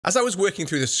As I was working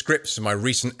through the scripts of my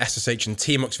recent SSH and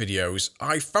tmux videos,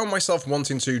 I found myself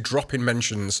wanting to drop in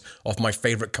mentions of my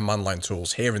favourite command line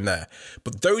tools here and there,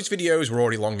 but those videos were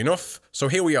already long enough, so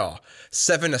here we are,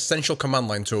 7 essential command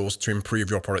line tools to improve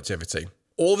your productivity.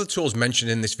 All the tools mentioned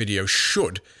in this video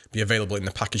should be available in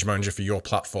the package manager for your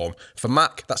platform. For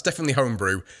Mac, that's definitely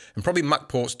Homebrew, and probably Mac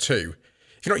ports too.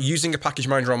 If you're not using a package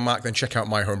manager on Mac, then check out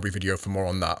my Homebrew video for more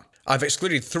on that. I've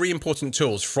excluded 3 important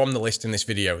tools from the list in this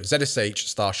video, ZSH,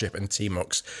 Starship and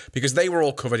tmux, because they were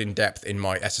all covered in depth in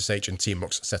my SSH and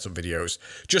tmux setup videos.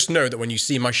 Just know that when you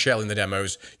see my shell in the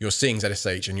demos, you're seeing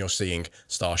ZSH and you're seeing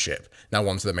Starship. Now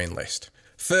on to the main list.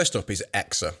 First up is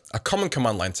Entr. A common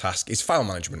command line task is file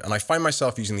management, and I find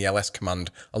myself using the ls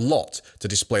command a lot to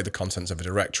display the contents of a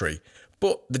directory.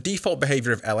 But the default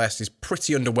behavior of ls is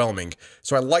pretty underwhelming,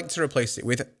 so I like to replace it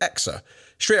with Entr.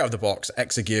 Straight out of the box,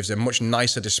 Entr gives a much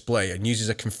nicer display and uses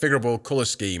a configurable color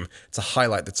scheme to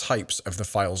highlight the types of the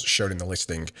files shown in the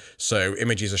listing. So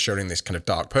images are shown in this kind of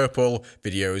dark purple,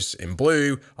 videos in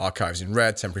blue, archives in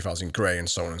red, temporary files in grey, and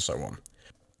so on and so on.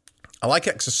 I like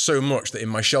Entr so much that in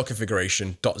my shell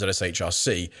configuration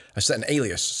 .zshrc, I set an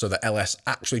alias so that ls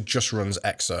actually just runs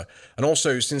Entr. And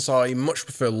also, since I much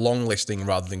prefer long listing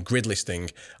rather than grid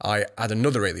listing, I add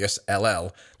another alias,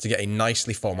 ll, to get a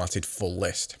nicely formatted full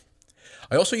list.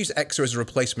 I also use Entr as a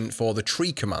replacement for the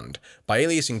tree command. By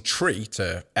aliasing tree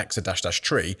to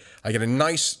Entr-tree, I get a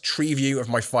nice tree view of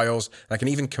my files, and I can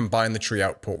even combine the tree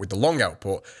output with the long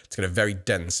output to get a very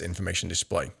dense information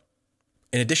display.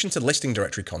 In addition to listing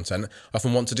directory content, I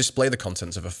often want to display the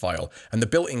contents of a file, and the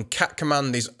built-in cat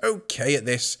command is okay at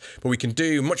this, but we can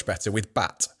do much better with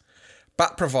bat.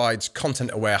 Bat provides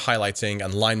content-aware highlighting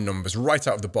and line numbers right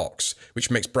out of the box, which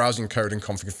makes browsing code and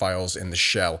config files in the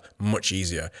shell much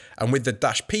easier. And with the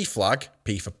 -p flag,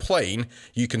 P for plain,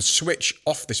 you can switch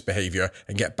off this behavior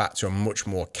and get back to a much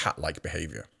more cat-like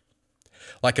behavior.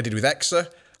 Like I did with Entr,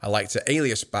 I like to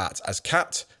alias bat as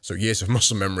cat, so years of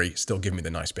muscle memory still give me the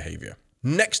nice behavior.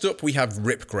 Next up, we have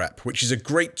Ripgrep, which is a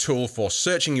great tool for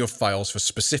searching your files for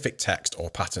specific text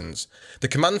or patterns. The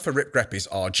command for Ripgrep is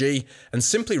rg, and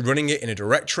simply running it in a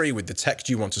directory with the text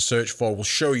you want to search for will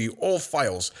show you all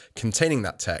files containing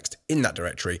that text in that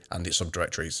directory and its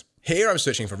subdirectories. Here I'm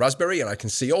searching for Raspberry and I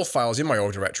can see all files in my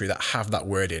org directory that have that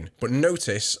word in, but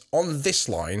notice on this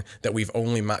line that we've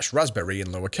only matched Raspberry in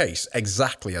lowercase,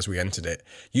 exactly as we entered it.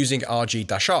 Using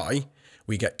rg-i,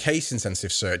 we get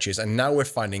case-insensitive searches, and now we're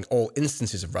finding all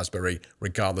instances of Raspberry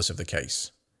regardless of the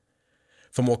case.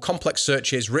 For more complex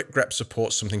searches, Ripgrep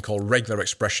supports something called regular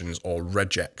expressions, or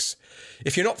regex.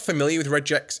 If you're not familiar with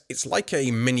regex, it's like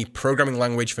a mini programming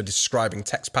language for describing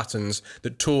text patterns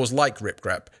that tools like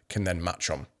Ripgrep can then match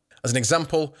on. As an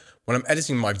example, when I'm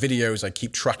editing my videos, I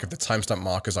keep track of the timestamp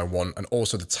markers I want and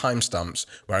also the timestamps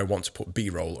where I want to put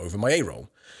B-roll over my A-roll.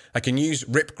 I can use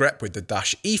Ripgrep with the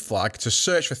 -e flag to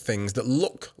search for things that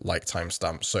look like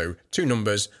timestamps, so 2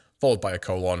 numbers followed by a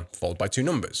colon followed by 2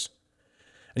 numbers.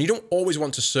 And you don't always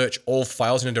want to search all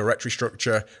files in a directory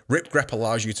structure. Ripgrep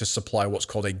allows you to supply what's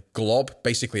called a glob,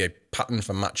 basically a pattern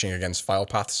for matching against file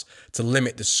paths, to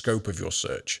limit the scope of your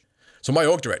search. So my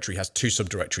org directory has 2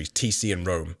 subdirectories, TC and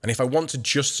Rome, and if I want to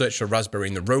just search for Raspberry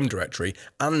in the Rome directory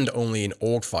and only in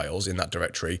org files in that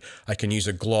directory, I can use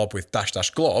a glob with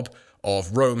 --glob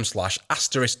of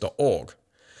rome/*.org.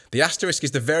 The asterisk is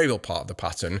the variable part of the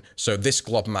pattern, so this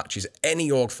glob matches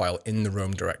any org file in the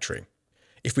Rome directory.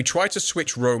 If we try to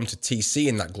switch Rome to TC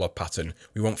in that glob pattern,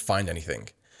 we won't find anything.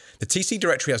 The TC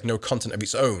directory has no content of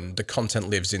its own, the content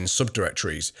lives in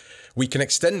subdirectories. We can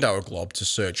extend our glob to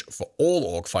search for all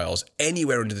org files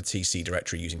anywhere under the TC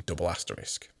directory using ***.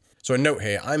 So a note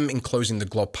here, I'm enclosing the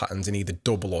glob patterns in either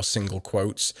double or single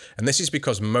quotes, and this is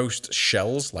because most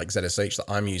shells, like ZSH that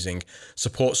I'm using,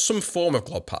 support some form of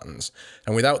glob patterns,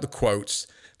 and without the quotes,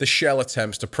 the shell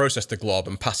attempts to process the glob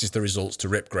and passes the results to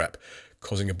Ripgrep,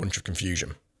 causing a bunch of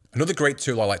confusion. Another great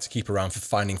tool I like to keep around for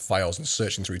finding files and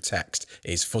searching through text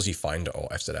is Fuzzy Finder, or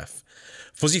FZF.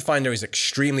 Fuzzy Finder is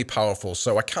extremely powerful,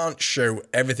 so I can't show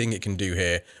everything it can do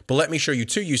here, but let me show you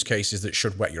 2 use cases that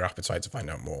should whet your appetite to find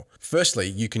out more. Firstly,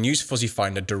 you can use Fuzzy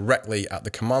Finder directly at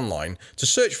the command line to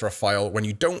search for a file when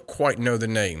you don't quite know the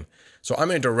name. So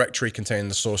I'm in a directory containing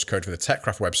the source code for the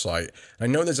TechCraft website, and I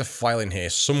know there's a file in here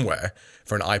somewhere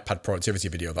for an iPad productivity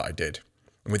video that I did.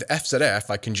 And with FZF,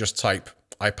 I can just type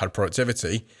iPad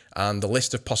productivity, and the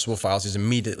list of possible files is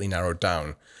immediately narrowed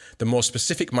down. The more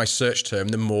specific my search term,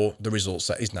 the more the result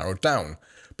set is narrowed down.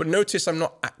 But notice I'm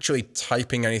not actually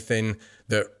typing anything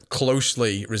that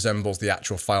closely resembles the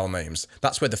actual file names.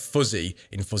 That's where the fuzzy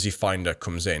in Fuzzy Finder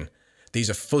comes in. These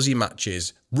are fuzzy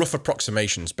matches, rough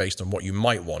approximations based on what you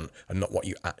might want and not what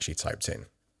you actually typed in.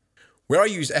 Where I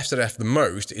use f/f the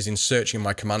most is in searching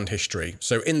my command history.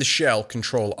 So in the shell,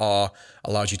 Control-R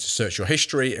allows you to search your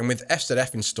history, and with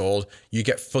f/f installed, you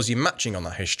get fuzzy matching on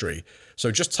that history. So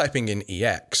just typing in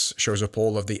ex shows up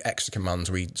all of the exa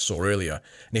commands we saw earlier.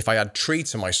 And if I add tree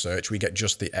to my search, we get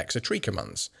just the exa tree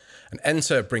commands. And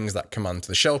Entr brings that command to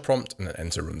the shell prompt, and then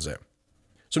Entr runs it.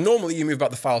 So normally you move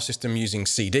about the file system using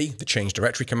cd, the change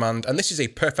directory command, and this is a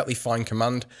perfectly fine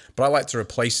command, but I like to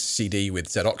replace cd with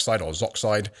Zoxide or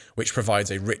Zoxide, which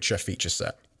provides a richer feature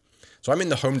set. So I'm in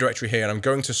the home directory here, and I'm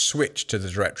going to switch to the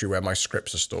directory where my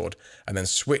scripts are stored, and then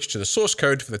switch to the source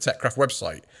code for the TechCraft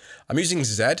website. I'm using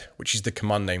Z, which is the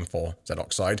command name for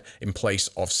Zoxide, in place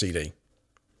of cd.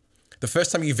 The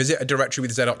first time you visit a directory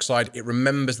with Zoxide, it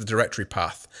remembers the directory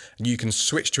path, and you can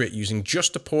switch to it using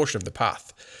just a portion of the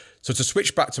path. So to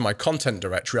switch back to my content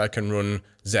directory, I can run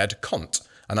zcont,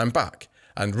 and I'm back.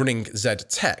 And running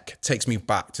ztech takes me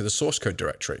back to the source code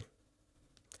directory.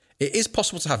 It is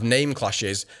possible to have name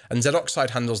clashes, and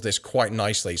Zoxide handles this quite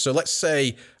nicely. So let's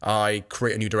say I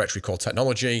create a new directory called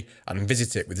technology and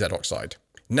visit it with Zoxide.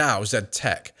 Now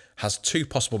ztech has two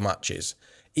possible matches.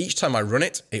 Each time I run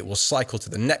it, it will cycle to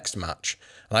the next match.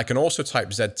 And I can also type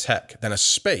ztech, then a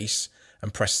space,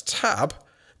 and press tab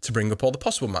to bring up all the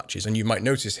possible matches. And you might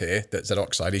notice here that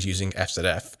Zoxide is using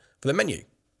f/f for the menu.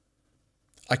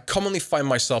 I commonly find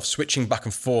myself switching back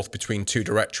and forth between two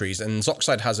directories, and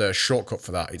Zoxide has a shortcut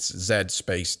for that. It's z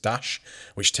space dash,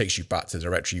 which takes you back to the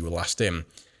directory you were last in.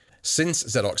 Since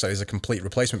Zoxide is a complete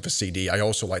replacement for cd, I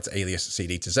also like to alias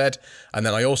cd to z, and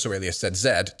then I also alias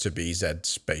z to be z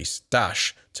space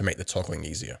dash to make the toggling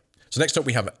easier. So next up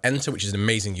we have Entr, which is an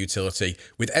amazing utility.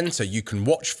 With Entr, you can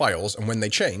watch files, and when they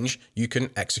change, you can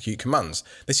execute commands.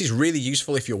 This is really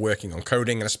useful if you're working on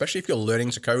coding, and especially if you're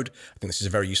learning to code. I think this is a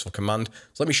very useful command.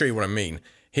 So let me show you what I mean.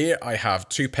 Here I have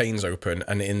two panes open,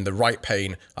 and in the right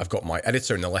pane, I've got my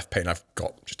editor. In the left pane, I've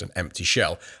got just an empty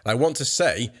shell. And I want to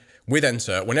say, with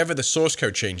Entr, whenever the source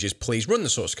code changes, please run the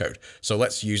source code. So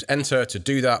let's use Entr to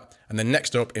do that. And then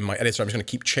next up in my editor, I'm just going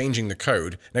to keep changing the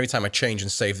code. And every time I change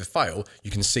and save the file,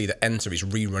 you can see that Entr is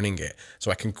rerunning it.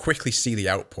 So I can quickly see the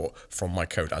output from my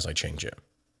code as I change it.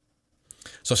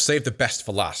 So I've saved the best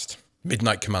for last,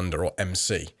 Midnight Commander, or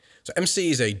MC. So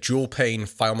MC is a dual pane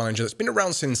file manager that's been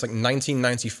around since like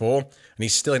 1994, and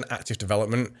he's still in active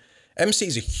development. MC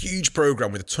is a huge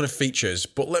program with a ton of features,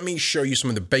 but let me show you some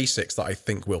of the basics that I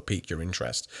think will pique your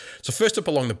interest. So first up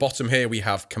along the bottom here, we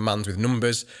have commands with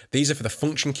numbers. These are for the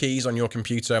function keys on your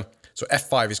computer. So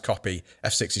F5 is copy,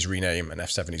 F6 is rename, and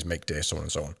F7 is make dir, so on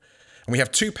and so on. And we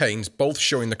have two panes, both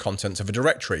showing the contents of a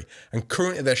directory. And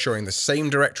currently they're showing the same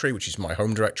directory, which is my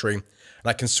home directory. And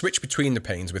I can switch between the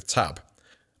panes with tab.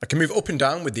 I can move up and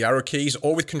down with the arrow keys,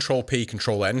 or with Control-P,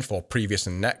 Control-N for previous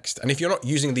and next. And if you're not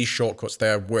using these shortcuts,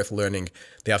 they're worth learning.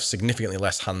 They have significantly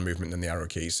less hand movement than the arrow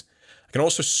keys. I can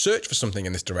also search for something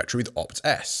in this directory with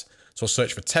Opt-S. So I'll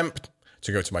search for temp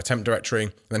to go to my temp directory,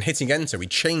 and then hitting Enter, we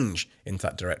change into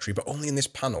that directory, but only in this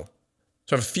panel.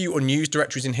 So I have a few unused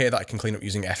directories in here that I can clean up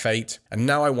using F8. And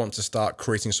now I want to start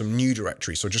creating some new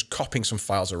directories. So just copying some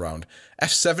files around.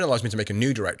 F7 allows me to make a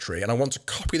new directory, and I want to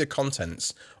copy the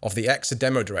contents of the exa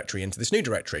demo directory into this new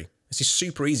directory. This is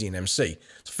super easy in MC.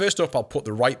 So first up, I'll put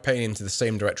the right pane into the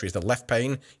same directory as the left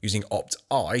pane using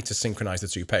Opt-I to synchronize the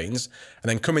two panes, and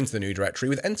then come into the new directory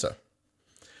with Enter.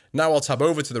 Now I'll tab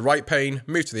over to the right pane,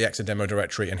 move to the exa demo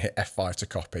directory, and hit F5 to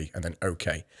copy, and then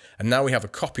OK. And now we have a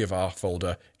copy of our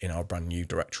folder in our brand new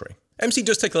directory. MC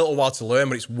does take a little while to learn,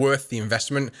 but it's worth the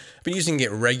investment. I've been using it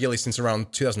regularly since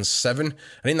around 2007,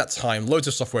 and in that time, loads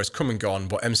of software has come and gone,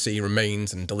 but MC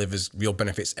remains and delivers real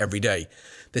benefits every day.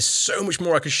 There's so much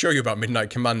more I could show you about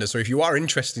Midnight Commander, so if you are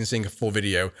interested in seeing a full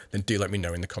video, then do let me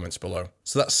know in the comments below.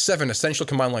 So that's 7 essential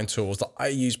command line tools that I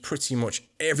use pretty much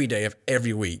every day of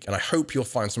every week, and I hope you'll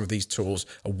find some of these tools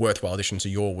a worthwhile addition to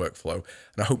your workflow,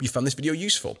 and I hope you found this video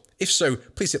useful. If so,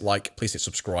 please hit like, please hit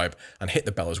subscribe, and hit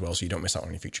the bell as well so you don't miss out on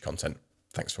any future content.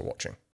 Thanks for watching.